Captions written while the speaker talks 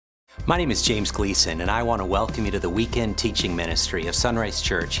My name is James Gleason, and I want to welcome you to the weekend teaching ministry of Sunrise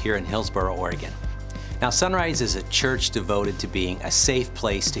Church here in Hillsboro, Oregon. Now, Sunrise is a church devoted to being a safe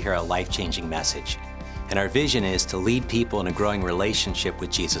place to hear a life-changing message. And our vision is to lead people in a growing relationship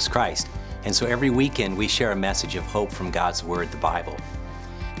with Jesus Christ. And so every weekend we share a message of hope from God's Word, the Bible.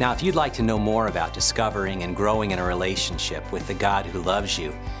 Now, if you'd like to know more about discovering and growing in a relationship with the God who loves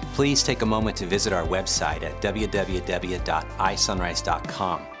you, please take a moment to visit our website at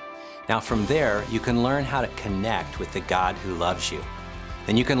www.isunrise.com. Now from there, you can learn how to connect with the God who loves you.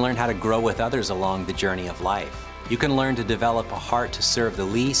 Then you can learn how to grow with others along the journey of life. You can learn to develop a heart to serve the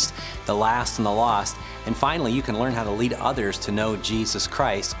least, the last, and the lost. And finally, you can learn how to lead others to know Jesus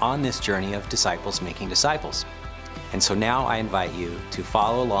Christ on this journey of disciples making disciples. And so now I invite you to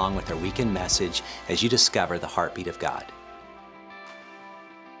follow along with our weekend message as you discover the heartbeat of God.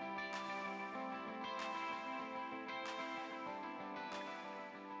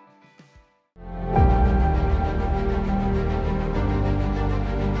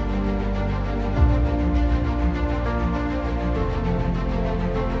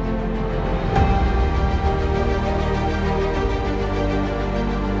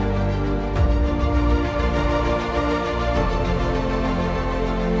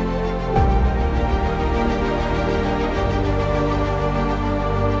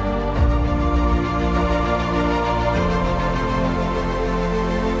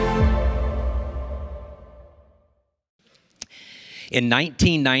 In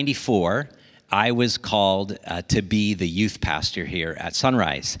 1994, I was called to be the youth pastor here at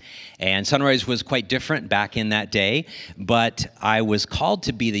Sunrise. And Sunrise was quite different back in that day, but I was called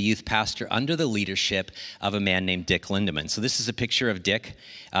to be the youth pastor under the leadership of a man named Dick Lindemann. So this is a picture of Dick.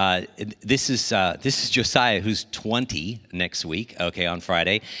 This is Josiah, who's 20 next week, okay, on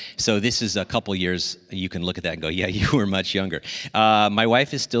Friday. So this is a couple years. You can look at that and go, yeah, you were much younger. My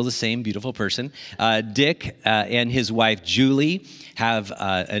wife is still the same beautiful person. Dick and his wife, Julie, have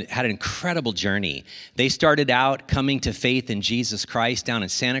had an incredible journey. They started out coming to faith in Jesus Christ down in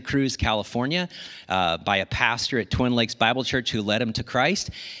Santa Cruz, California, by a pastor at Twin Lakes Bible Church who led them to Christ.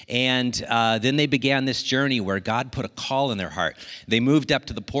 And then they began this journey where God put a call in their heart. They moved up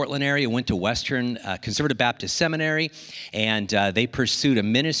to the Portland area, went to Western Conservative Baptist Seminary, and they pursued a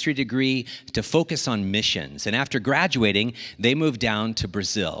ministry degree to focus on missions. And after graduating, they moved down to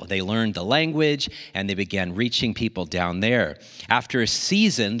Brazil. They learned the language, and they began reaching people down there. After a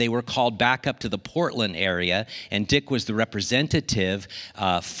season, they were called back up to the Portland area, and Dick was the representative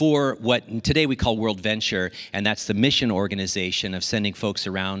for what today we call World Venture, and that's the mission organization of sending folks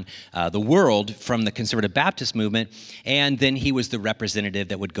around the world from the Conservative Baptist movement, and then he was the representative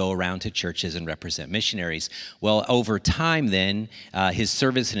that would go around to churches and represent missionaries. Well, over time then, his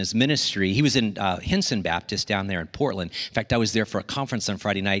service and his ministry, he was in Hinson Baptist down there in Portland. In fact, I was there for a conference on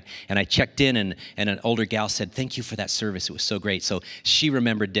Friday night, and I checked in, and an older gal said, "Thank you for that service, it was so great." So she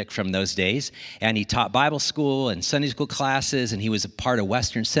remembered Dick from those days, and he taught Bible school and Sunday school classes, and he was a part of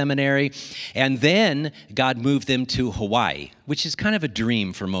Western Seminary. And then God moved them to Hawaii, which is kind of a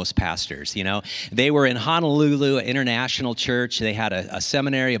dream for most pastors, you know. They were in Honolulu International Church. They had a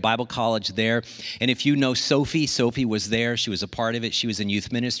seminary, a Bible college there. And if you know Sophie was there. She was a part of it. She was in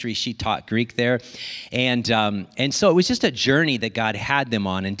youth ministry. She taught Greek there. And so it was just a journey that God had them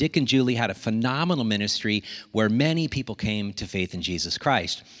on. And Dick and Julie had a phenomenal ministry where many people came to faith in Jesus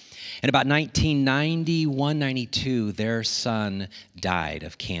Christ. In about 1991, 92, their son died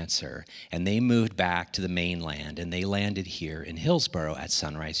of cancer, and they moved back to the mainland, and they landed here in Hillsboro at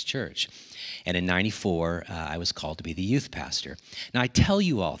Sunrise Church. And in 94, I was called to be the youth pastor. Now, I tell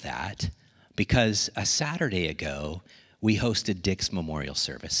you all that because a Saturday ago, we hosted Dick's memorial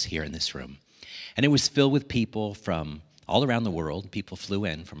service here in this room. And it was filled with people from all around the world. People flew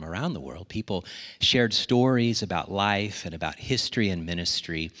in from around the world. People shared stories about life and about history and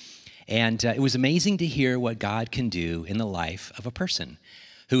ministry. And it was amazing to hear what God can do in the life of a person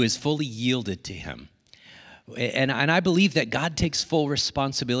who is fully yielded to him. And I believe that God takes full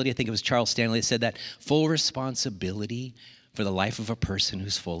responsibility. I think it was Charles Stanley that said that, full responsibility for the life of a person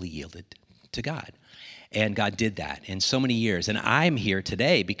who's fully yielded to God. And God did that in so many years. And I'm here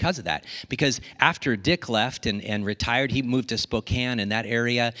today because of that. Because after Dick left and retired, he moved to Spokane in that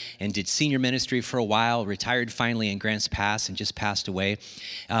area and did senior ministry for a while, retired finally in Grants Pass and just passed away.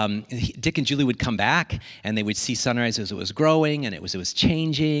 Dick and Julie would come back and they would see Sunrise as it was growing and it was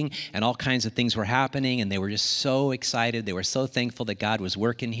changing and all kinds of things were happening. And they were just so excited. They were so thankful that God was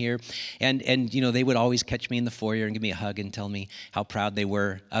working here. And you know, they would always catch me in the foyer and give me a hug and tell me how proud they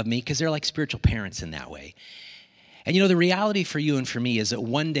were of me because they're like spiritual parents in that way. And you know, the reality for you and for me is that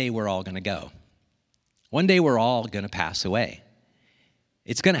one day we're all going to go. One day we're all going to pass away.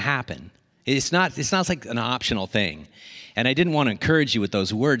 It's going to happen. It's not like an optional thing. And I didn't want to encourage you with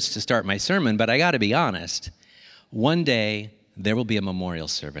those words to start my sermon, but I got to be honest. One day, there will be a memorial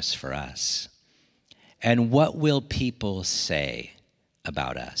service for us. And what will people say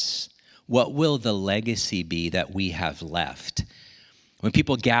about us? What will the legacy be that we have left? When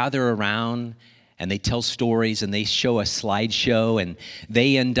people gather around and they tell stories and they show a slideshow and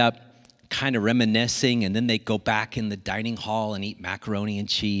they end up kind of reminiscing, and then they go back in the dining hall and eat macaroni and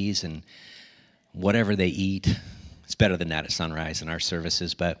cheese and whatever they eat. It's better than that at Sunrise in our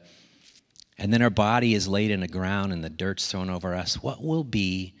services, and then our body is laid in the ground and the dirt's thrown over us. What will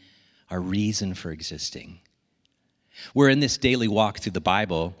be our reason for existing? We're in this daily walk through the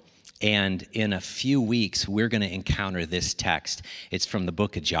Bible, and in a few weeks, we're going to encounter this text. It's from the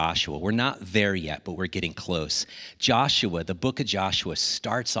book of Joshua. We're not there yet, but we're getting close. Joshua, the book of Joshua,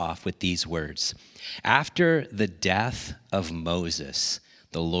 starts off with these words. After the death of Moses,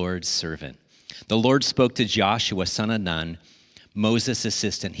 the Lord's servant, the Lord spoke to Joshua, son of Nun, Moses'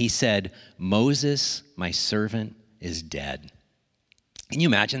 assistant. He said, Moses, my servant, is dead. Can you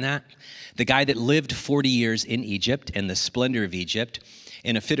imagine that? The guy that lived 40 years in Egypt, in the splendor of Egypt,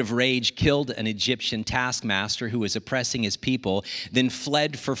 in a fit of rage, killed an Egyptian taskmaster who was oppressing his people, then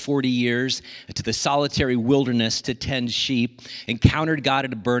fled for 40 years to the solitary wilderness to tend sheep, encountered God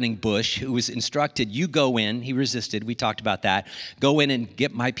at a burning bush, who was instructed, you go in. He resisted. We talked about that. Go in and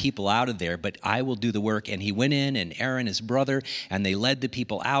get my people out of there, but I will do the work. And he went in, and Aaron, his brother, and they led the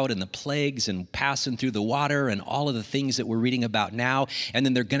people out, and the plagues and passing through the water and all of the things that we're reading about now. And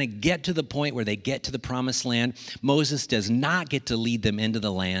then they're going to get to the point where they get to the promised land. Moses does not get to lead them into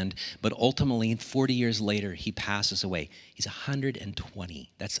the land, but ultimately 40 years later, he passes away. He's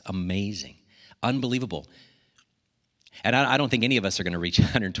 120. That's amazing. Unbelievable. And I don't think any of us are going to reach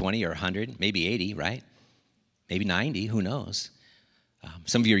 120 or 100, maybe 80, right? Maybe 90, who knows?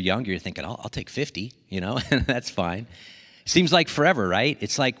 Some of you are younger, you're thinking, I'll take 50, and that's fine. Seems like forever, right?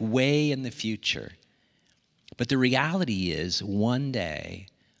 It's like way in the future. But the reality is, one day,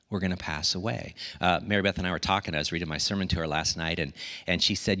 we're going to pass away. Mary Beth and I were talking. I was reading my sermon to her last night, and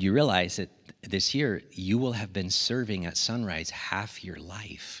she said, you realize that this year you will have been serving at Sunrise half your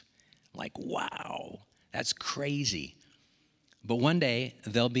life. I'm like, wow, that's crazy. But one day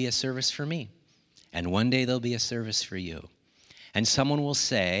there'll be a service for me, and one day there'll be a service for you. And someone will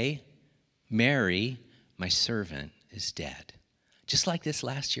say, Mary, my servant, is dead. Just like this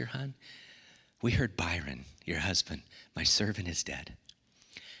last year, hon. We heard Byron, your husband, my servant is dead.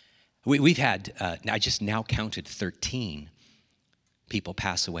 We've had, I just now counted 13 people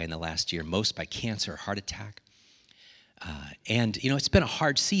pass away in the last year, most by cancer or heart attack. And it's been a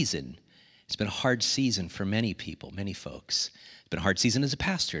hard season. It's been a hard season for many people, many folks. It's been a hard season as a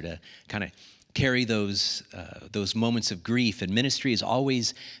pastor to kind of carry those moments of grief. And ministry is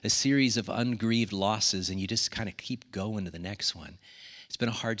always a series of ungrieved losses, and you just kind of keep going to the next one. It's been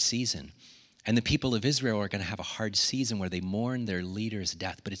a hard season. And the people of Israel are going to have a hard season where they mourn their leader's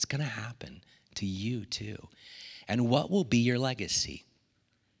death, but it's going to happen to you too. And what will be your legacy?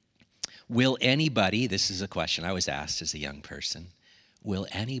 Will anybody, this is a question I was asked as a young person, will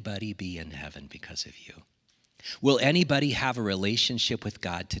anybody be in heaven because of you? Will anybody have a relationship with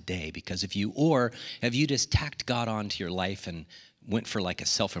God today because of you? Or have you just tacked God onto your life and went for like a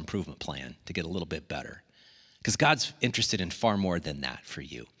self-improvement plan to get a little bit better? Because God's interested in far more than that for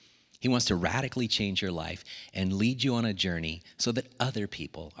you. He wants to radically change your life and lead you on a journey so that other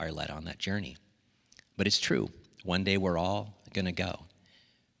people are led on that journey. But it's true. One day we're all going to go.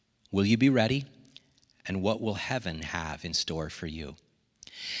 Will you be ready? And what will heaven have in store for you?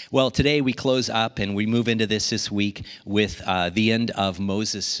 Well, today we close up and we move into this week with the end of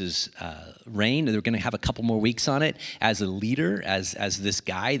Moses' reign. They're going to have a couple more weeks on it as a leader, as this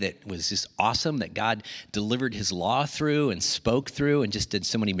guy that was just awesome, that God delivered his law through and spoke through and just did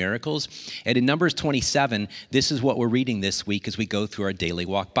so many miracles. And in Numbers 27, this is what we're reading this week as we go through our Daily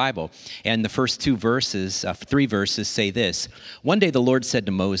Walk Bible. And the first three verses say this. One day the Lord said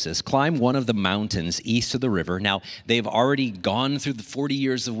to Moses, climb one of the mountains east of the river. Now, they've already gone through the 40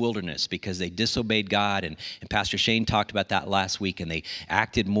 years of wilderness because they disobeyed God, and Pastor Shane talked about that last week, and they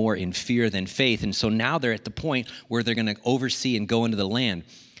acted more in fear than faith. And so now they're at the point where they're going to oversee and go into the land.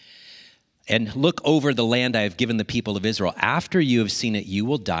 And look over the land I have given the people of Israel. After you have seen it, you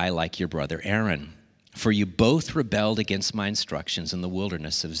will die like your brother Aaron, for you both rebelled against my instructions in the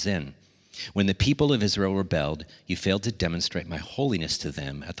wilderness of Zin. When the people of Israel rebelled, you failed to demonstrate my holiness to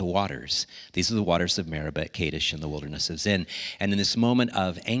them at the waters. These are the waters of Meribah, Kadesh, and the wilderness of Zin. And in this moment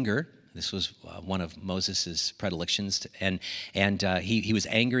of anger, This was one of Moses' predilections. He was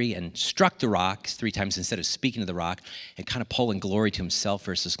angry and struck the rock 3 times instead of speaking to the rock and kind of pulling glory to himself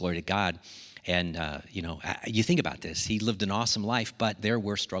versus glory to God. And, you think about this. He lived an awesome life, but there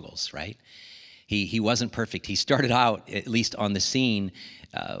were struggles, right? He wasn't perfect. He started out, at least on the scene,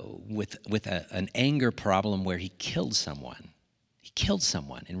 with an anger problem where he killed someone. He killed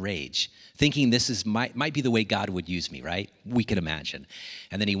someone in rage, thinking this might be the way God would use me, right? We could imagine.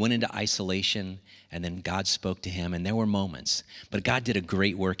 And then he went into isolation, and then God spoke to him, and there were moments. But God did a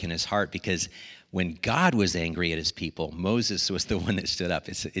great work in his heart, because when God was angry at his people, Moses was the one that stood up.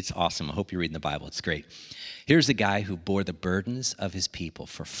 It's awesome. I hope you're reading the Bible. It's great. Here's a guy who bore the burdens of his people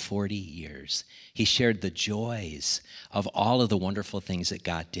for 40 years. He shared the joys of all of the wonderful things that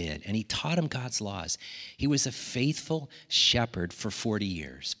God did, and he taught them God's laws. He was a faithful shepherd for 40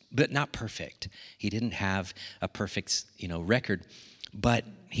 years, but not perfect. He didn't have a perfect, record, but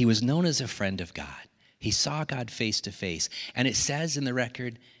he was known as a friend of God. He saw God face to face, and it says in the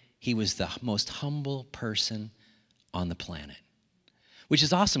record, he was the most humble person on the planet, which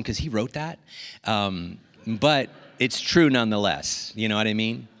is awesome because he wrote that. But it's true nonetheless. You know what I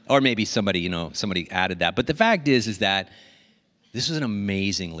mean? Or maybe somebody added that. But the fact is that this was an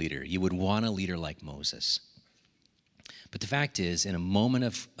amazing leader. You would want a leader like Moses. But the fact is, in a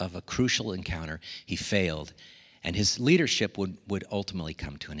moment of a crucial encounter, he failed, and his leadership would ultimately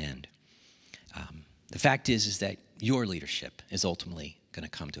come to an end. The fact is that your leadership is ultimately going to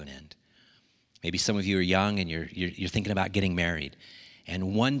come to an end. Maybe some of you are young and you're thinking about getting married.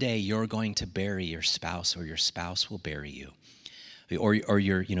 And one day you're going to bury your spouse, or your spouse will bury you. Or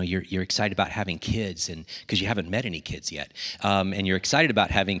you're excited about having kids, and because you haven't met any kids yet, and you're excited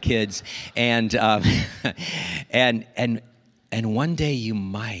about having kids, and one day you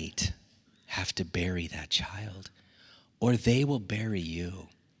might have to bury that child, or they will bury you,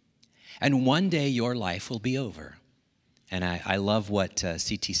 and one day your life will be over. And I love what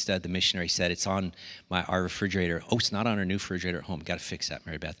C.T. Studd, the missionary, said. It's on our refrigerator. Oh, it's not on our new refrigerator at home. Got to fix that,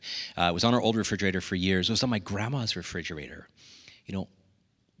 Mary Beth. It was on our old refrigerator for years. It was on my grandma's refrigerator.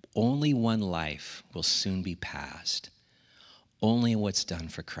 Only one life will soon be passed. Only what's done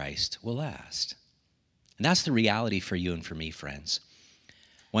for Christ will last. And that's the reality for you and for me, friends.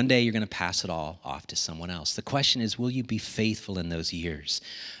 One day you're going to pass it all off to someone else. The question is, will you be faithful in those years?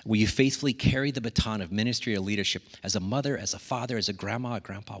 Will you faithfully carry the baton of ministry or leadership as a mother, as a father, as a grandma, a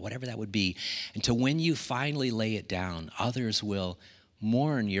grandpa, whatever that would be, until when you finally lay it down, others will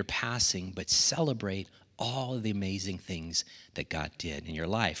mourn your passing but celebrate all of the amazing things that God did in your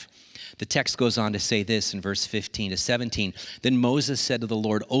life. The text goes on to say this in verse 15 to 17. Then Moses said to the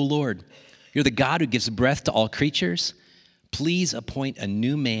Lord, "O Lord, you're the God who gives breath to all creatures. Please appoint a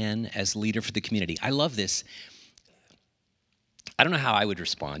new man as leader for the community." I love this. I don't know how I would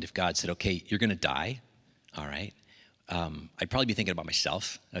respond if God said, "Okay, you're going to die." All right. I'd probably be thinking about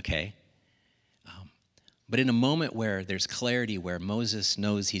myself. Okay. But in a moment where there's clarity, where Moses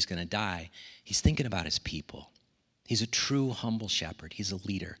knows he's going to die, he's thinking about his people. He's a true humble shepherd. He's a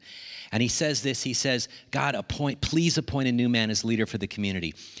leader. And he says this, he says, "God, please appoint a new man as leader for the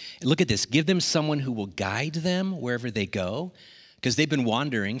community." And look at this. "Give them someone who will guide them wherever they go." Because they've been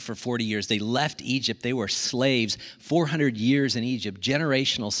wandering for 40 years. They left Egypt. They were slaves, 400 years in Egypt,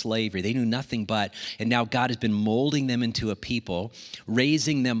 generational slavery. They knew nothing but. And now God has been molding them into a people,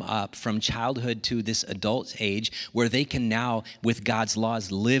 raising them up from childhood to this adult age, where they can now, with God's laws,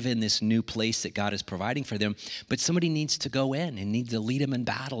 live in this new place that God is providing for them. But somebody needs to go in and need to lead them in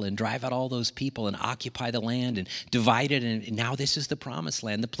battle and drive out all those people and occupy the land and divide it. And now this is the promised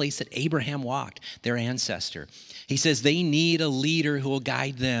land, the place that Abraham walked, their ancestor. He says they need a leader who will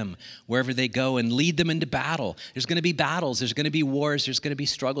guide them wherever they go and lead them into battle. There's going to be battles. There's going to be wars. There's going to be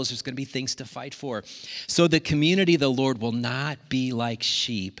struggles. There's going to be things to fight for. So the community of the Lord will not be like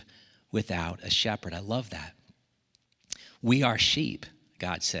sheep without a shepherd. I love that. We are sheep,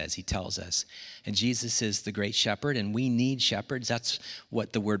 God says. He tells us. And Jesus is the great shepherd, and we need shepherds. That's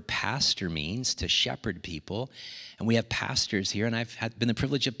what the word pastor means, to shepherd people. And we have pastors here, and I've been the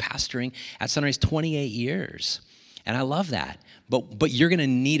privilege of pastoring at Sunrise 28 years. And I love that. But you're going to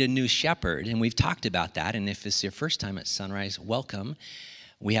need a new shepherd, and we've talked about that. And if it's your first time at Sunrise, welcome.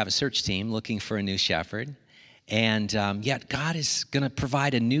 We have a search team looking for a new shepherd. And yet God is going to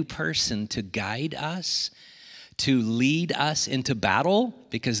provide a new person to guide us, to lead us into battle,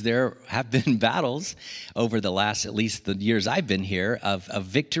 because there have been battles over the last, at least the years I've been here, of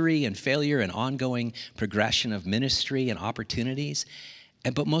victory and failure and ongoing progression of ministry and opportunities.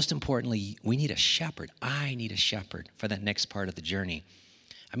 But most importantly, we need a shepherd. I need a shepherd for that next part of the journey.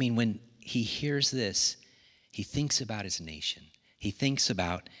 I mean, when he hears this, he thinks about his nation. He thinks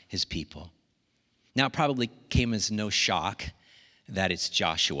about his people. Now, it probably came as no shock that it's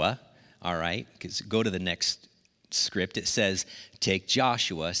Joshua, all right? Because go to the next script. It says, take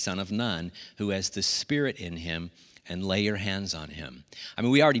Joshua, son of Nun, who has the Spirit in him, and lay your hands on him. I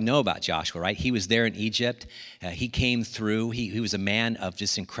mean, we already know about Joshua, right? He was there in Egypt. He came through. He was a man of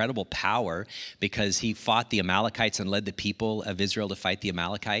just incredible power because he fought the Amalekites and led the people of Israel to fight the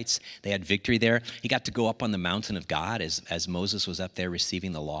Amalekites. They had victory there. He got to go up on the mountain of God as Moses was up there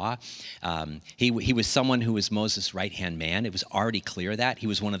receiving the law. He was someone who was Moses' right-hand man. It was already clear that. He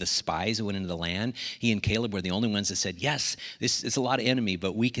was one of the spies who went into the land. He and Caleb were the only ones that said, yes, this is a lot of enemy,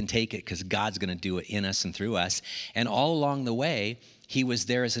 but we can take it because God's going to do it in us and through us. And all along the way, he was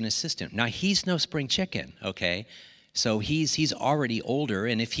there as an assistant. Now, he's no spring chicken, okay? So he's already older,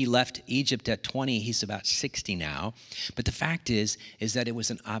 and if he left Egypt at 20, he's about 60 now. But the fact is that it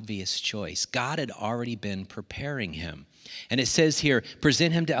was an obvious choice. God had already been preparing him. And it says here,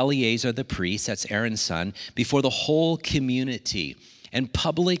 present him to Eleazar the priest, that's Aaron's son, before the whole community, and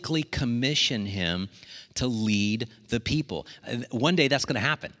publicly commission him to lead the people. One day that's going to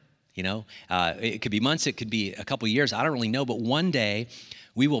happen. You know, it could be months, it could be a couple years, I don't really know, but one day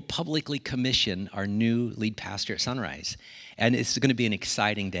we will publicly commission our new lead pastor at Sunrise. And it's going to be an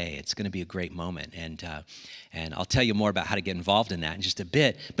exciting day. It's going to be a great moment. And I'll tell you more about how to get involved in that in just a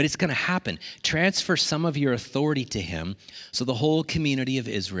bit, but it's going to happen. Transfer some of your authority to him so the whole community of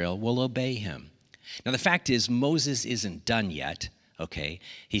Israel will obey him. Now, the fact is, Moses isn't done yet. Okay,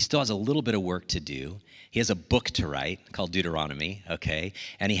 he still has a little bit of work to do. He has a book to write called Deuteronomy, okay,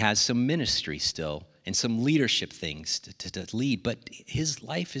 and he has some ministry still and some leadership things to lead, but his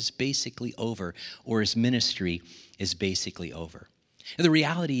life is basically over, or his ministry is basically over. And the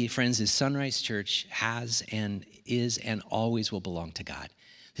reality, friends, is Sunrise Church has and is and always will belong to God.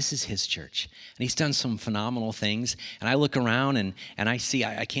 This is his church, and he's done some phenomenal things. And I look around, and I see,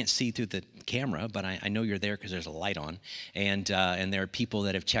 I can't see through the camera, but I know you're there because there's a light on. And there are people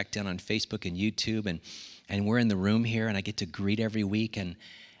that have checked in on Facebook and YouTube, and we're in the room here, and I get to greet every week. And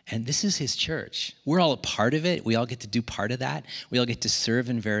this is his church. We're all a part of it. We all get to do part of that. We all get to serve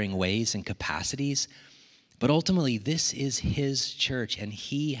in varying ways and capacities. But ultimately, this is his church, and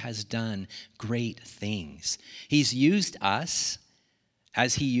he has done great things. He's used us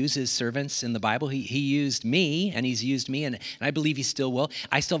as he uses servants in the Bible. He used me, and he's used me, and I believe he still will.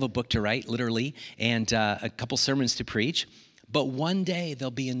 I still have a book to write, literally, and a couple sermons to preach. But one day, there'll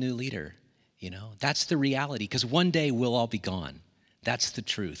be a new leader, you know. That's the reality, because one day, we'll all be gone. That's the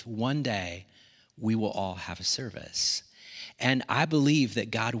truth. One day, we will all have a service. And I believe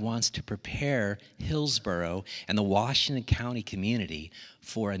that God wants to prepare Hillsboro and the Washington County community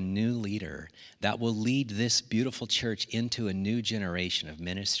for a new leader that will lead this beautiful church into a new generation of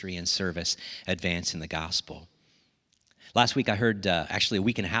ministry and service advancing the gospel. Last week I heard, actually a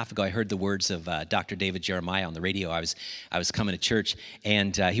week and a half ago, I heard the words of Dr. David Jeremiah on the radio. I was coming to church,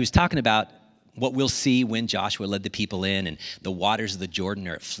 and he was talking about what we'll see when Joshua led the people in, and the waters of the Jordan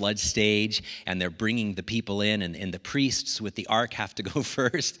are at flood stage, and they're bringing the people in, and the priests with the ark have to go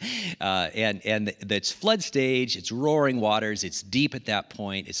first. And it's flood stage, it's roaring waters, it's deep at that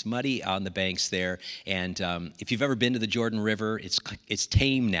point, it's muddy on the banks there. And if you've ever been to the Jordan River, it's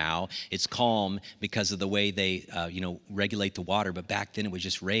tame now, it's calm because of the way they regulate the water, but back then it was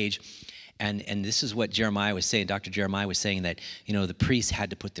just rage. And this is what Jeremiah was saying. Dr. Jeremiah was saying that, the priests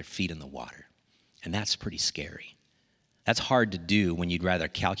had to put their feet in the water. And that's pretty scary. That's hard to do when you'd rather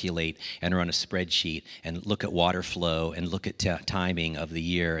calculate and run a spreadsheet and look at water flow and look at timing of the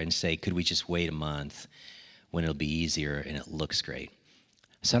year and say, could we just wait a month when it'll be easier and it looks great?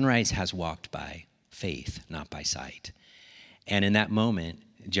 Sunrise has walked by faith, not by sight. And in that moment,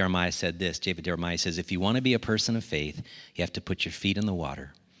 Jeremiah said this, David Jeremiah says, if you want to be a person of faith, you have to put your feet in the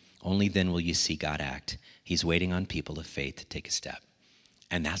water. Only then will you see God act. He's waiting on people of faith to take a step.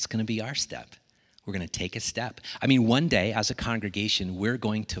 And that's going to be our step. We're going to take a step. I mean, one day as a congregation, we're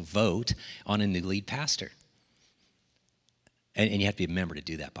going to vote on a new lead pastor. And you have to be a member to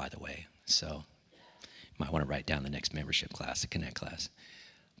do that, by the way. So you might want to write down the next membership class, the Connect class.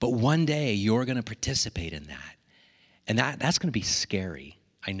 But one day you're going to participate in that. And that's going to be scary.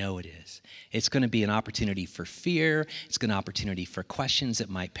 I know it is. It's going to be an opportunity for fear. It's going to be an opportunity for questions that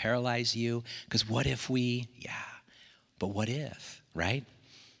might paralyze you. Because what if but what if, right?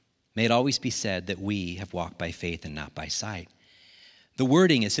 May it always be said that we have walked by faith and not by sight. The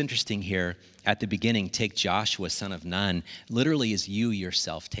wording is interesting here at the beginning, take Joshua, son of Nun, literally is you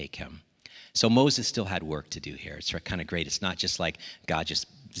yourself take him. So Moses still had work to do here. It's kind of great. It's not just like God just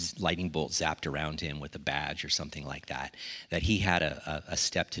lightning bolt zapped around him with a badge or something like that, that he had a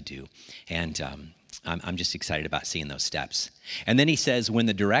step to do. And I'm just excited about seeing those steps. And then he says, when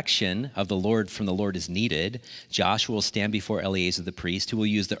the direction of the Lord from the Lord is needed, Joshua will stand before Eleazar the priest, who will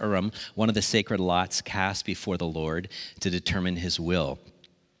use the Urim, one of the sacred lots cast before the Lord, to determine his will.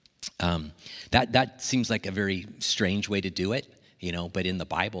 That seems like a very strange way to do it, but in the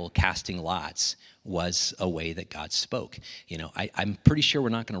Bible, casting lots was a way that God spoke. I'm pretty sure we're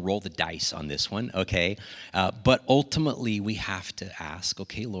not going to roll the dice on this one, okay? But ultimately, we have to ask,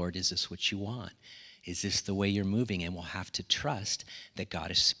 okay, Lord, is this what you want? Is this the way you're moving? And we'll have to trust that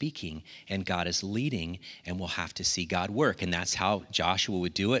God is speaking and God is leading, and we'll have to see God work. And that's how Joshua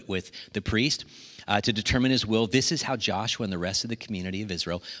would do it with the priest to determine his will. This is how Joshua and the rest of the community of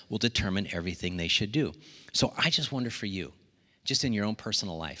Israel will determine everything they should do. So I just wonder for you, just in your own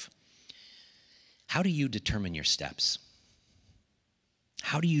personal life, how do you determine your steps?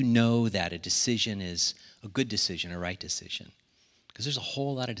 How do you know that a decision is a good decision, a right decision? Because there's a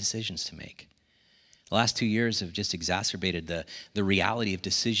whole lot of decisions to make. The last 2 years have just exacerbated the reality of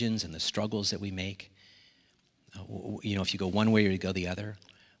decisions and the struggles that we make. If you go one way or you go the other,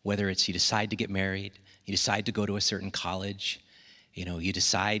 whether it's you decide to get married, you decide to go to a certain college, you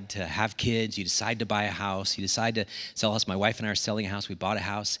decide to have kids, you decide to buy a house, you decide to sell a house. My wife and I are selling a house, we bought a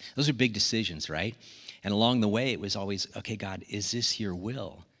house. Those are big decisions, right? And along the way, it was always, okay, God, is this your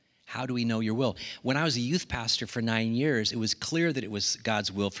will? How do we know your will? When I was a youth pastor for 9 years, it was clear that it was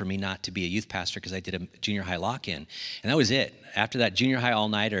God's will for me not to be a youth pastor because I did a junior high lock-in. And that was it. After that junior high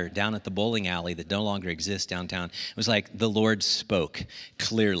all-nighter down at the bowling alley that no longer exists downtown, it was like the Lord spoke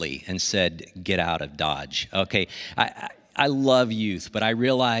clearly and said, get out of Dodge. Okay, I love youth, but I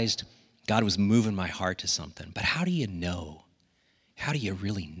realized God was moving my heart to something. But how do you know? How do you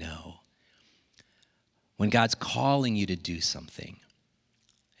really know? When God's calling you to do something,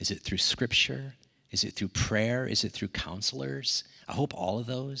 is it through scripture? Is it through prayer? Is it through counselors? I hope all of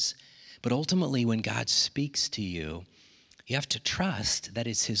those. But ultimately, when God speaks to you, you have to trust that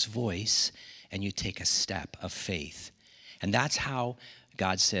it's his voice, and you take a step of faith. And that's how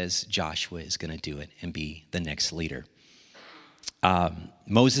God says Joshua is going to do it and be the next leader.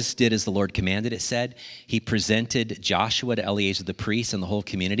 Moses did as the Lord commanded, it said. He presented Joshua to Eleazar the priest and the whole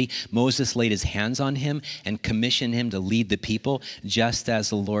community. Moses laid his hands on him and commissioned him to lead the people just as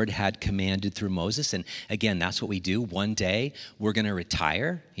the Lord had commanded through Moses. And again, that's what we do. One day we're going to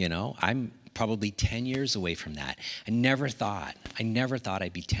retire. I'm probably 10 years away from that. I never thought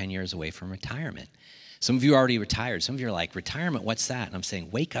I'd be 10 years away from retirement. Some of you are already retired. Some of you are like, retirement, what's that? And I'm saying,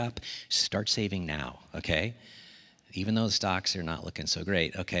 wake up, start saving now, okay? Even though the stocks are not looking so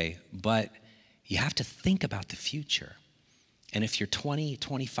great, okay? But you have to think about the future. And if you're 20,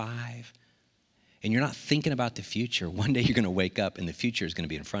 25, and you're not thinking about the future, one day you're going to wake up and the future is going to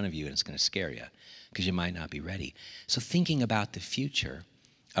be in front of you and it's going to scare you because you might not be ready. So thinking about the future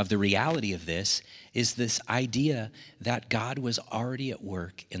of the reality of this is this idea that God was already at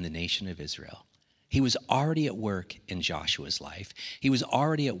work in the nation of Israel. He was already at work in Joshua's life. He was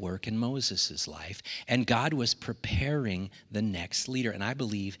already at work in Moses' life. And God was preparing the next leader. And I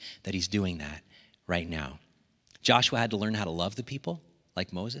believe that he's doing that right now. Joshua had to learn how to love the people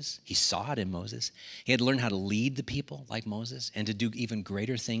like Moses. He saw it in Moses. He had to learn how to lead the people like Moses and to do even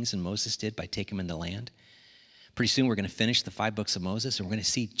greater things than Moses did by taking them in the land. Pretty soon we're going to finish the 5 books of Moses, and we're going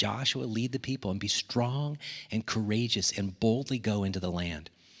to see Joshua lead the people and be strong and courageous and boldly go into the land.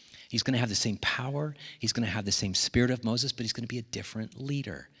 He's going to have the same power. He's going to have the same spirit of Moses, but he's going to be a different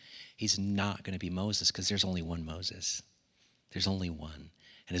leader. He's not going to be Moses because there's only one Moses. There's only one.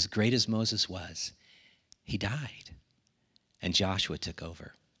 And as great as Moses was, he died, and Joshua took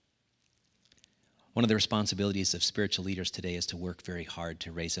over. One of the responsibilities of spiritual leaders today is to work very hard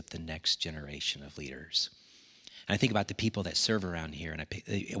to raise up the next generation of leaders. And I think about the people that serve around here, and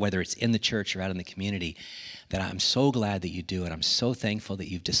whether it's in the church or out in the community, that I'm so glad that you do it. I'm so thankful that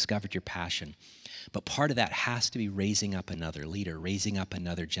you've discovered your passion. But part of that has to be raising up another leader, raising up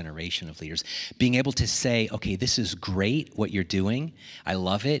another generation of leaders, being able to say, okay, this is great what you're doing. I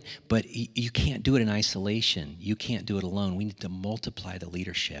love it, but you can't do it in isolation. You can't do it alone. We need to multiply the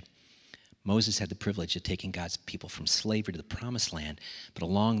leadership. Moses had the privilege of taking God's people from slavery to the promised land, but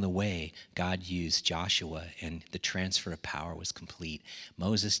along the way, God used Joshua, and the transfer of power was complete.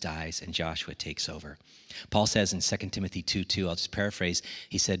 Moses dies, and Joshua takes over. Paul says in 2 Timothy 2:2, I'll just paraphrase,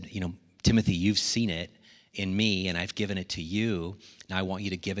 he said, Timothy, you've seen it, in me, and I've given it to you. Now I want you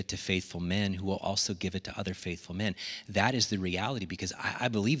to give it to faithful men who will also give it to other faithful men. That is the reality, because I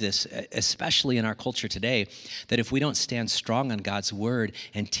believe this, especially in our culture today, that if we don't stand strong on God's word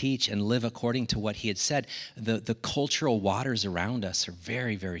and teach and live according to what he had said, the cultural waters around us are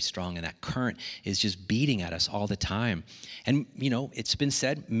very, very strong, and that current is just beating at us all the time. And, it's been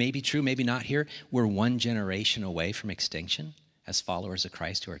said, maybe true, maybe not here, we're one generation away from extinction as followers of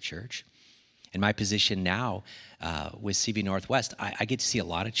Christ to our church. In my position now with CV Northwest, I get to see a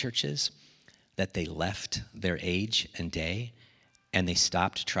lot of churches that they left their age and day, and they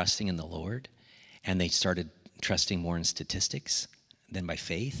stopped trusting in the Lord, and they started trusting more in statistics than by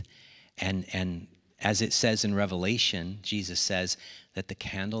faith. And as it says in Revelation, Jesus says that the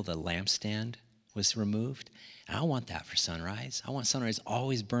candle, the lampstand, was removed. And I want that for Sunrise. I want Sunrise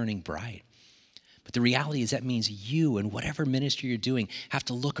always burning bright. But the reality is that means you, and whatever ministry you're doing, have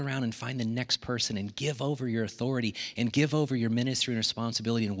to look around and find the next person and give over your authority and give over your ministry and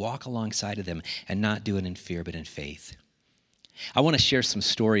responsibility and walk alongside of them and not do it in fear but in faith. I want to share some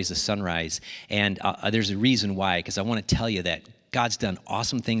stories of Sunrise, and there's a reason why, because I want to tell you that God's done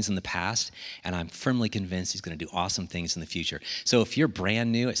awesome things in the past, and I'm firmly convinced he's going to do awesome things in the future. So if you're brand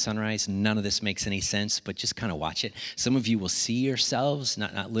new at Sunrise, none of this makes any sense, but just kind of watch it. Some of you will see yourselves,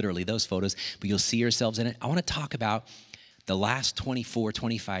 not literally those photos, but you'll see yourselves in it. I want to talk about the last 24,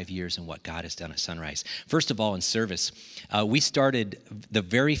 25 years and what God has done at Sunrise. First of all, in service, we started the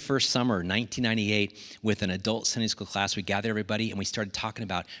very first summer, 1998, with an adult Sunday school class. We gathered everybody, and we started talking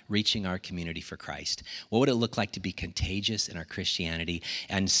about reaching our community for Christ. What would it look like to be contagious in our Christianity?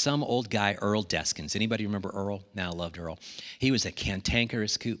 And some old guy, Earl Deskins. Anybody remember Earl? Now, I loved Earl. He was a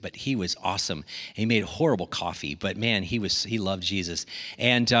cantankerous coot, but he was awesome. He made horrible coffee, but man, he loved Jesus.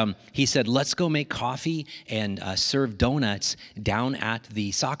 And he said, let's go make coffee and serve donuts down at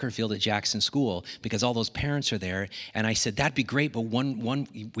the soccer field at Jackson School, because all those parents are there. And I said, that'd be great, but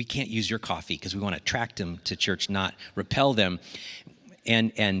we can't use your coffee because we want to attract them to church, not repel them.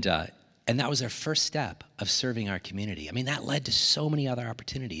 And that was our first step of serving our community. I mean, that led to so many other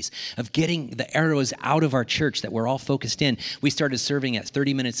opportunities of getting the arrows out of our church that we're all focused in. We started serving at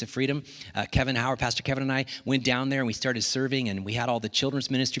 30 Minutes of Freedom. Kevin Howard, Pastor Kevin and I went down there and we started serving, and we had all the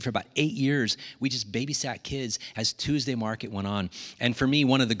children's ministry for about 8 years. We just babysat kids as Tuesday Market went on. And for me,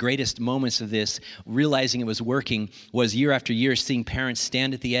 one of the greatest moments of this, realizing it was working, was year after year seeing parents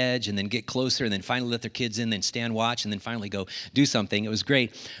stand at the edge and then get closer and then finally let their kids in, then stand watch, and then finally go do something. It was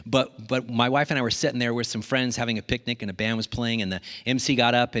great. But my wife and I were sitting there with some friends having a picnic, and a band was playing, and the MC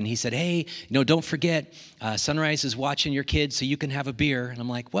got up and he said, hey, don't forget, Sunrise is watching your kids so you can have a beer. And I'm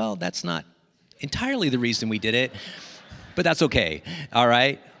like, well, that's not entirely the reason we did it, but that's okay, all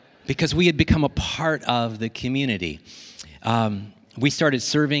right? Because we had become a part of the community. We started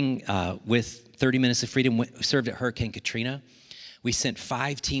serving with 30 Minutes of Freedom, served at Hurricane Katrina. We sent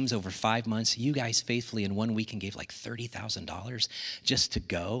 5 teams over 5 months. You guys faithfully in 1 week and gave like $30,000 just to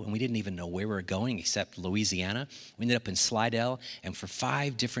go. And we didn't even know where we were going except Louisiana. We ended up in Slidell. And for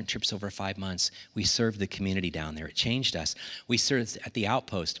 5 different trips over 5 months, we served the community down there. It changed us. We served at the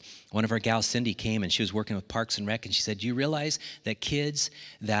Outpost. One of our gals, Cindy, came and she was working with Parks and Rec. And she said, do you realize that kids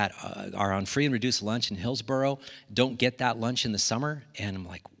that are on free and reduced lunch in Hillsboro don't get that lunch in the summer? And I'm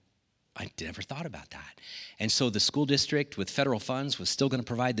like, I never thought about that. And so the school district with federal funds was still going to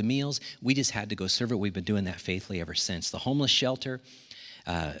provide the meals. We just had to go serve it. We've been doing that faithfully ever since. The homeless shelter,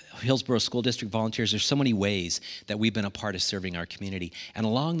 Hillsborough School District volunteers, there's so many ways that we've been a part of serving our community. And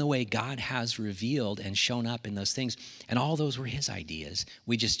along the way, God has revealed and shown up in those things. And all those were his ideas.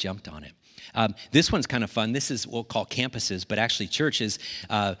 We just jumped on it. This one's kind of fun. This is what we'll call campuses, but actually churches.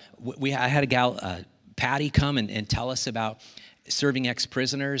 I had a gal, Patty, come and tell us about serving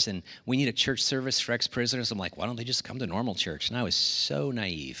ex-prisoners, and we need a church service for ex-prisoners. I'm like, why don't they just come to normal church? And I was so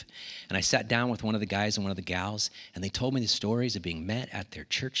naive. And I sat down with one of the guys and one of the gals, and they told me the stories of being met at their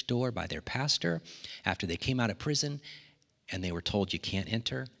church door by their pastor after they came out of prison, and they were told, you can't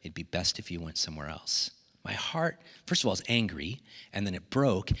enter. It'd be best if you went somewhere else. My heart, first of all, is angry, and then it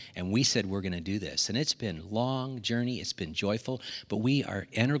broke, and we said we're going to do this. And it's been a long journey. It's been joyful, but we are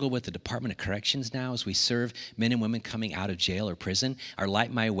integral with the Department of Corrections now as we serve men and women coming out of jail or prison. Our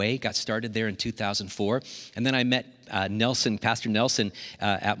Light My Way got started there in 2004, and then I met Pastor Nelson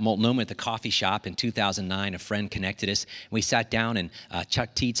at Multnomah at the coffee shop in 2009. A friend connected us. We sat down, and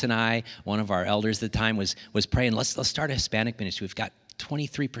Chuck Teets and I, one of our elders at the time, was praying, let's start a Hispanic ministry. We've got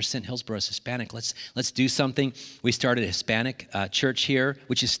 23% Hillsborough is Hispanic. Let's do something. We started a Hispanic church here,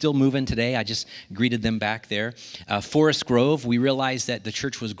 which is still moving today. I just greeted them back there. Forest Grove, we realized that the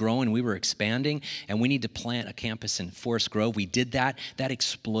church was growing. We were expanding, and we need to plant a campus in Forest Grove. We did that. That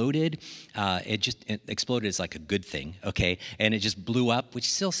exploded. It exploded is like a good thing, okay? And it just blew up,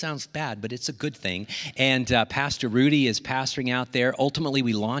 which still sounds bad, but it's a good thing. And Pastor Rudy is pastoring out there. Ultimately,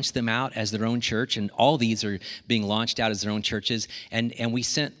 we launched them out as their own church, and all these are being launched out as their own churches. And we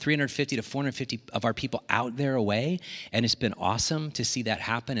sent 350 to 450 of our people out there away, and it's been awesome to see that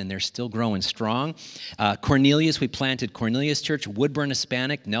happen, and they're still growing strong. Cornelius, we planted Cornelius Church, Woodburn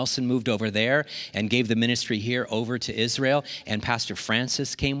Hispanic. Nelson moved over there and gave the ministry here over to Israel, and Pastor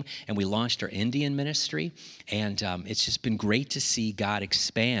Francis came, and we launched our Indian ministry, and it's just been great to see God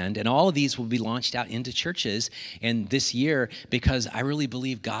expand, and all of these will be launched out into churches in this year because I really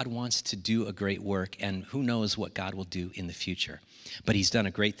believe God wants to do a great work, and who knows what God will do in the future. But he's done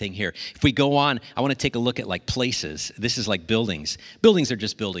a great thing here. If we go on, I want to take a look at like places. This is like buildings. Buildings are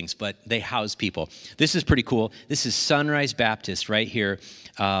just buildings, but they house people. This is pretty cool. This is Sunrise Baptist right here.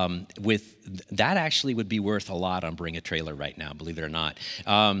 With that actually would be worth a lot on Bring a Trailer right now, believe it or not.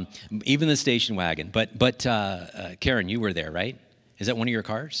 Even the station wagon. But Karen, you were there, right? Is that one of your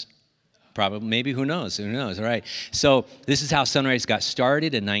cars? Probably, maybe, who knows? All right. So this is how Sunrise got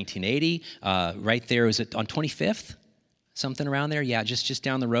started in 1980. Right there, was it on 25th? Something around there, yeah, just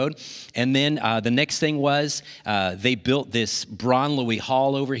down the road. And then the next thing was they built this Braun-Louis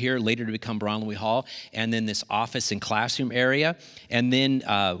Hall over here, later to become Braun-Louis Hall, and then this office and classroom area. And then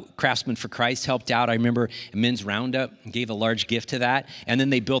Craftsmen for Christ helped out. I remember Men's Roundup gave a large gift to that. And then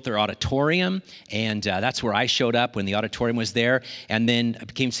they built their auditorium, and that's where I showed up when the auditorium was there. And then I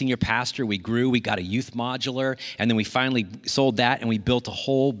became senior pastor. We grew. We got a youth modular, and then we finally sold that, and we built a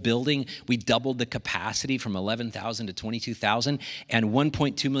whole building. We doubled the capacity from 11,000 to 22,000, and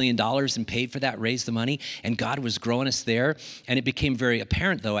 $1.2 million and paid for that, raised the money, and God was growing us there. And it became very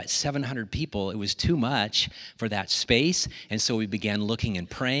apparent, though, at 700 people, it was too much for that space, and so we began looking and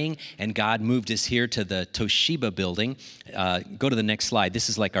praying, and God moved us here to the Toshiba building. Go to the next slide. This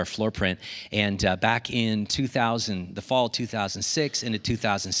is like our floor print. And back in the fall of 2006 into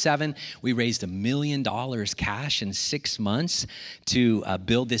 2007, we raised $1 million cash in 6 months to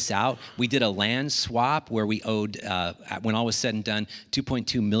build this out. We did a land swap where we owed, when all was said and done,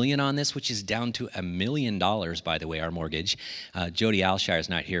 $2.2 million on this, which is down to $1 million, by the way, our mortgage. Jody Alshire is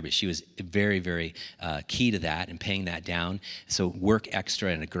not here, but she was very, very key to that and paying that down. So work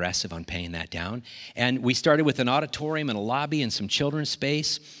extra and aggressive on paying that down. And we started with an auditorium and a lobby and some children's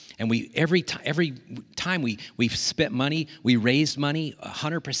space. And every time we spent money, we raised money,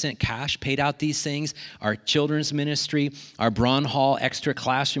 100% cash, paid out these things. Our children's ministry, our Braun Hall, extra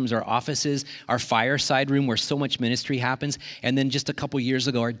classrooms, our offices, our fireside room where so much ministry happens. And then just a couple years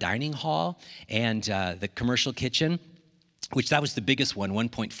ago, our dining hall and the commercial kitchen, which that was the biggest one,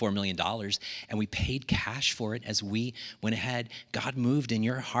 $1.4 million, and we paid cash for it as we went ahead. God moved in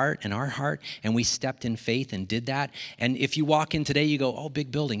your heart and our heart, and we stepped in faith and did that. And if you walk in today, you go, oh,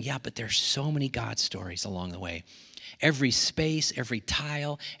 big building. Yeah, but there's so many God stories along the way. Every space, every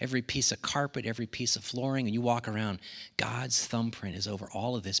tile, every piece of carpet, every piece of flooring, and you walk around, God's thumbprint is over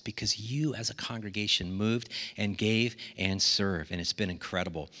all of this because you as a congregation moved and gave and served, and it's been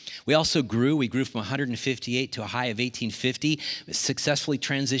incredible. We also grew. We grew from 158 to a high of 1850, successfully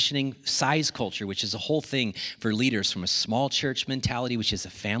transitioning size culture, which is a whole thing for leaders, from a small church mentality, which is a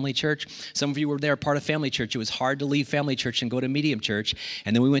family church. Some of you were there, part of family church. It was hard to leave family church and go to medium church,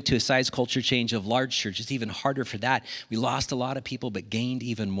 and then we went to a size culture change of large church. It's even harder for that. We lost a lot of people, but gained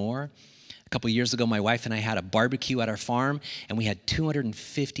even more. A couple of years ago, my wife and I had a barbecue at our farm, and we had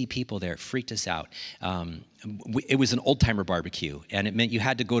 250 people there. It freaked us out. It was an old-timer barbecue, and it meant you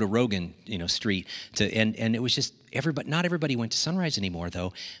had to go to Rogan, Street, and it was just everybody. Not everybody went to Sunrise anymore,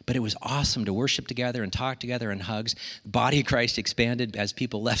 though, but it was awesome to worship together and talk together and hugs. The body of Christ expanded as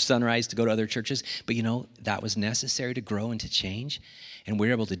people left Sunrise to go to other churches, but that was necessary to grow and to change, and we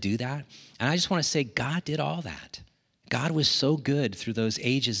were able to do that. And I just want to say God did all that. God was so good through those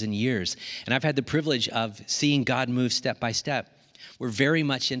ages and years. And I've had the privilege of seeing God move step by step. We're very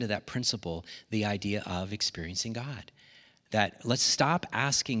much into that principle, the idea of experiencing God. That let's stop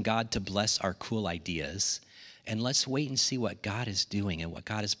asking God to bless our cool ideas, and let's wait and see what God is doing and what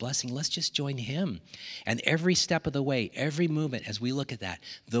God is blessing. Let's just join him. And every step of the way, every movement, as we look at that,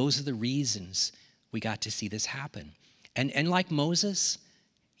 those are the reasons we got to see this happen. And like Moses,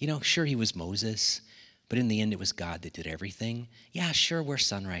 sure, he was Moses, but in the end, it was God that did everything. Yeah, sure, we're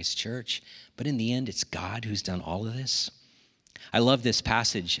Sunrise Church, but in the end, it's God who's done all of this. I love this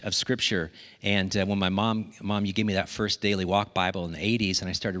passage of Scripture, and when my mom, you gave me that first daily walk Bible in the 80s, and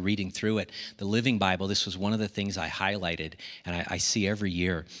I started reading through it, the Living Bible, this was one of the things I highlighted, and I see every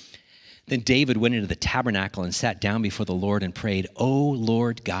year. Then David went into the tabernacle and sat down before the Lord and prayed, "O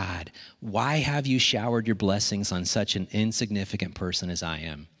Lord God, why have you showered your blessings on such an insignificant person as I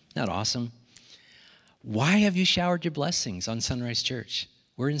am?" Isn't that awesome? Why have you showered your blessings on Sunrise Church?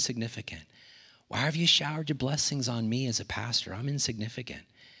 We're insignificant. Why have you showered your blessings on me as a pastor? I'm insignificant.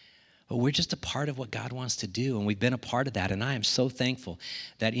 But we're just a part of what God wants to do, and we've been a part of that. And I am so thankful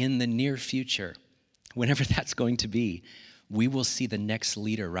that in the near future, whenever that's going to be, we will see the next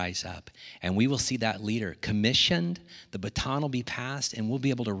leader rise up, and we will see that leader commissioned, the baton will be passed, and we'll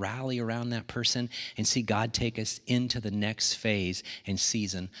be able to rally around that person and see God take us into the next phase and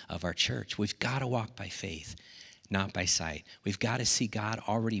season of our church. We've got to walk by faith, not by sight. We've got to see God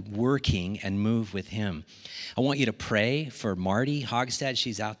already working and move with him. I want you to pray for Marty Hogstad.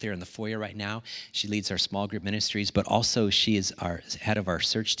 She's out there in the foyer right now. She leads our small group ministries, but also she is our head of our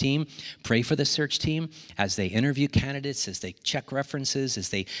search team. Pray for the search team as they interview candidates, as they check references, as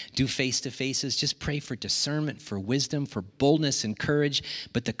they do face-to-faces. Just pray for discernment, for wisdom, for boldness and courage,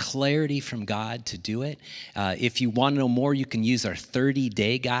 but the clarity from God to do it. If you want to know more, you can use our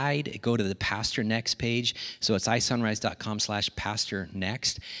 30-day guide. Go to the Pastor Next page. So it's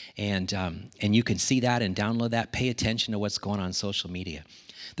isunrise.com/pastornext, and you can see that and download that. Pay attention to what's going on social media.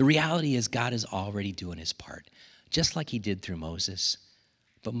 The reality is God is already doing his part, just like he did through Moses.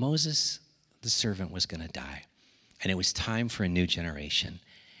 But Moses, the servant, was going to die, and it was time for a new generation.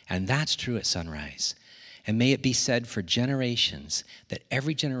 And that's true at Sunrise. And may it be said for generations that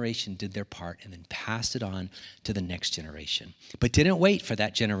every generation did their part and then passed it on to the next generation. But didn't wait for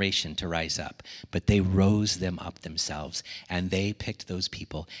that generation to rise up, but they rose them up themselves, and they picked those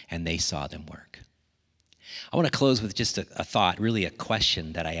people and they saw them work. I want to close with just a thought, really a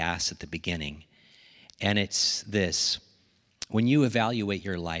question that I asked at the beginning. And it's this: when you evaluate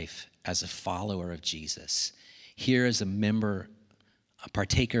your life as a follower of Jesus, here as a member, a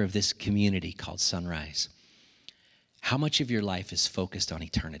partaker of this community called Sunrise, how much of your life is focused on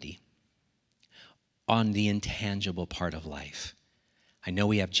eternity, on the intangible part of life? I know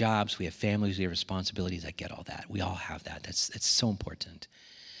we have jobs, we have families, we have responsibilities. I get all that. We all have that. It's so important.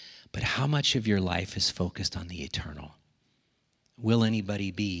 But how much of your life is focused on the eternal? Will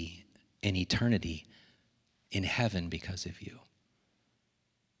anybody be in eternity in heaven because of you?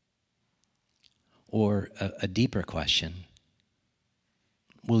 Or a deeper question: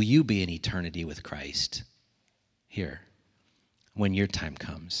 will you be in eternity with Christ here when your time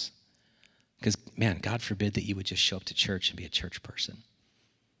comes? Because, man, God forbid that you would just show up to church and be a church person,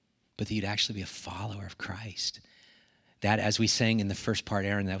 but that you'd actually be a follower of Christ. That, as we sang in the first part,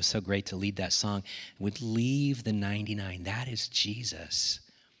 Aaron, that was so great to lead that song, would leave the 99. That is Jesus.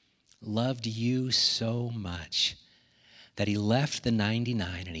 Loved you so much that he left the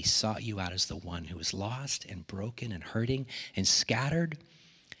 99 and he sought you out as the one who was lost and broken and hurting and scattered.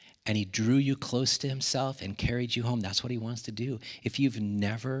 And he drew you close to himself and carried you home. That's what he wants to do. If you've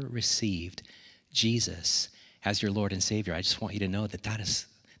never received Jesus as your Lord and Savior, I just want you to know that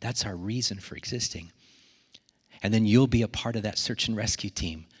that's our reason for existing. And then you'll be a part of that search and rescue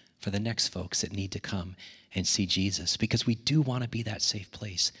team for the next folks that need to come and see Jesus, because we do want to be that safe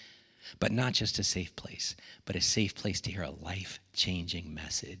place, but not just a safe place, but a safe place to hear a life-changing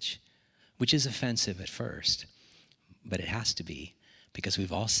message, which is offensive at first, but it has to be. Because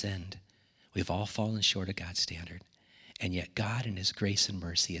we've all sinned. We've all fallen short of God's standard. And yet God in his grace and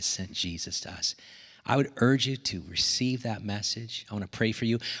mercy has sent Jesus to us. I would urge you to receive that message. I want to pray for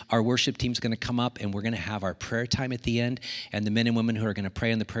you. Our worship team's going to come up, and we're going to have our prayer time at the end. And the men and women who are going to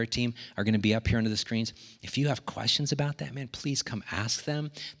pray on the prayer team are going to be up here under the screens. If you have questions about that, man, please come ask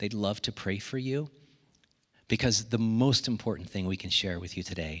them. They'd love to pray for you. Because the most important thing we can share with you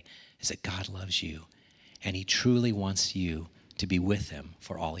today is that God loves you, and he truly wants you to be with him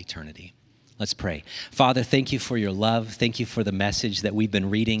for all eternity. Let's pray. Father, thank you for your love. Thank you for the message that we've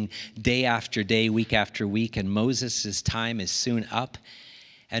been reading day after day, week after week. And Moses' time is soon up,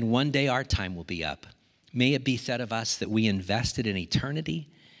 and one day our time will be up. May it be said of us that we invested in eternity,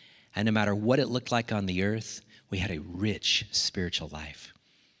 and no matter what it looked like on the earth, we had a rich spiritual life.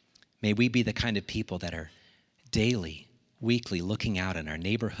 May we be the kind of people that are daily, weekly looking out in our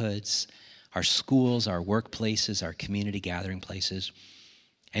neighborhoods, our schools, our workplaces, our community gathering places,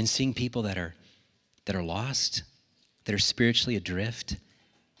 and seeing people that are lost, that are spiritually adrift.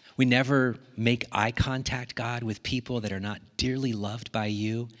 We never make eye contact, God, with people that are not dearly loved by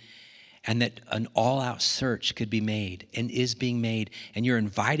you. and that an all-out search could be made and is being made, and you're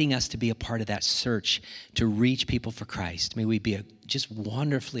inviting us to be a part of that search to reach people for Christ. May we be just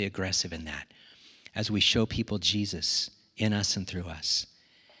wonderfully aggressive in that as we show people Jesus in us and through us.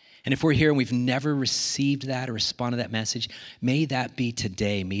 And if we're here and we've never received that or responded to that message, may that be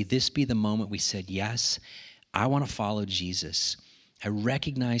today. May this be the moment we said, yes, I want to follow Jesus. I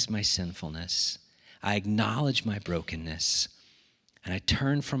recognize my sinfulness. I acknowledge my brokenness. And I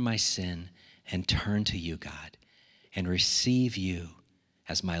turn from my sin and turn to you, God, and receive you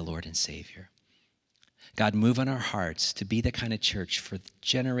as my Lord and Savior. God, move on our hearts to be the kind of church for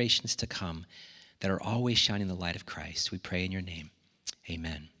generations to come that are always shining the light of Christ. We pray in your name.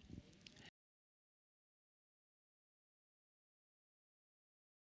 Amen.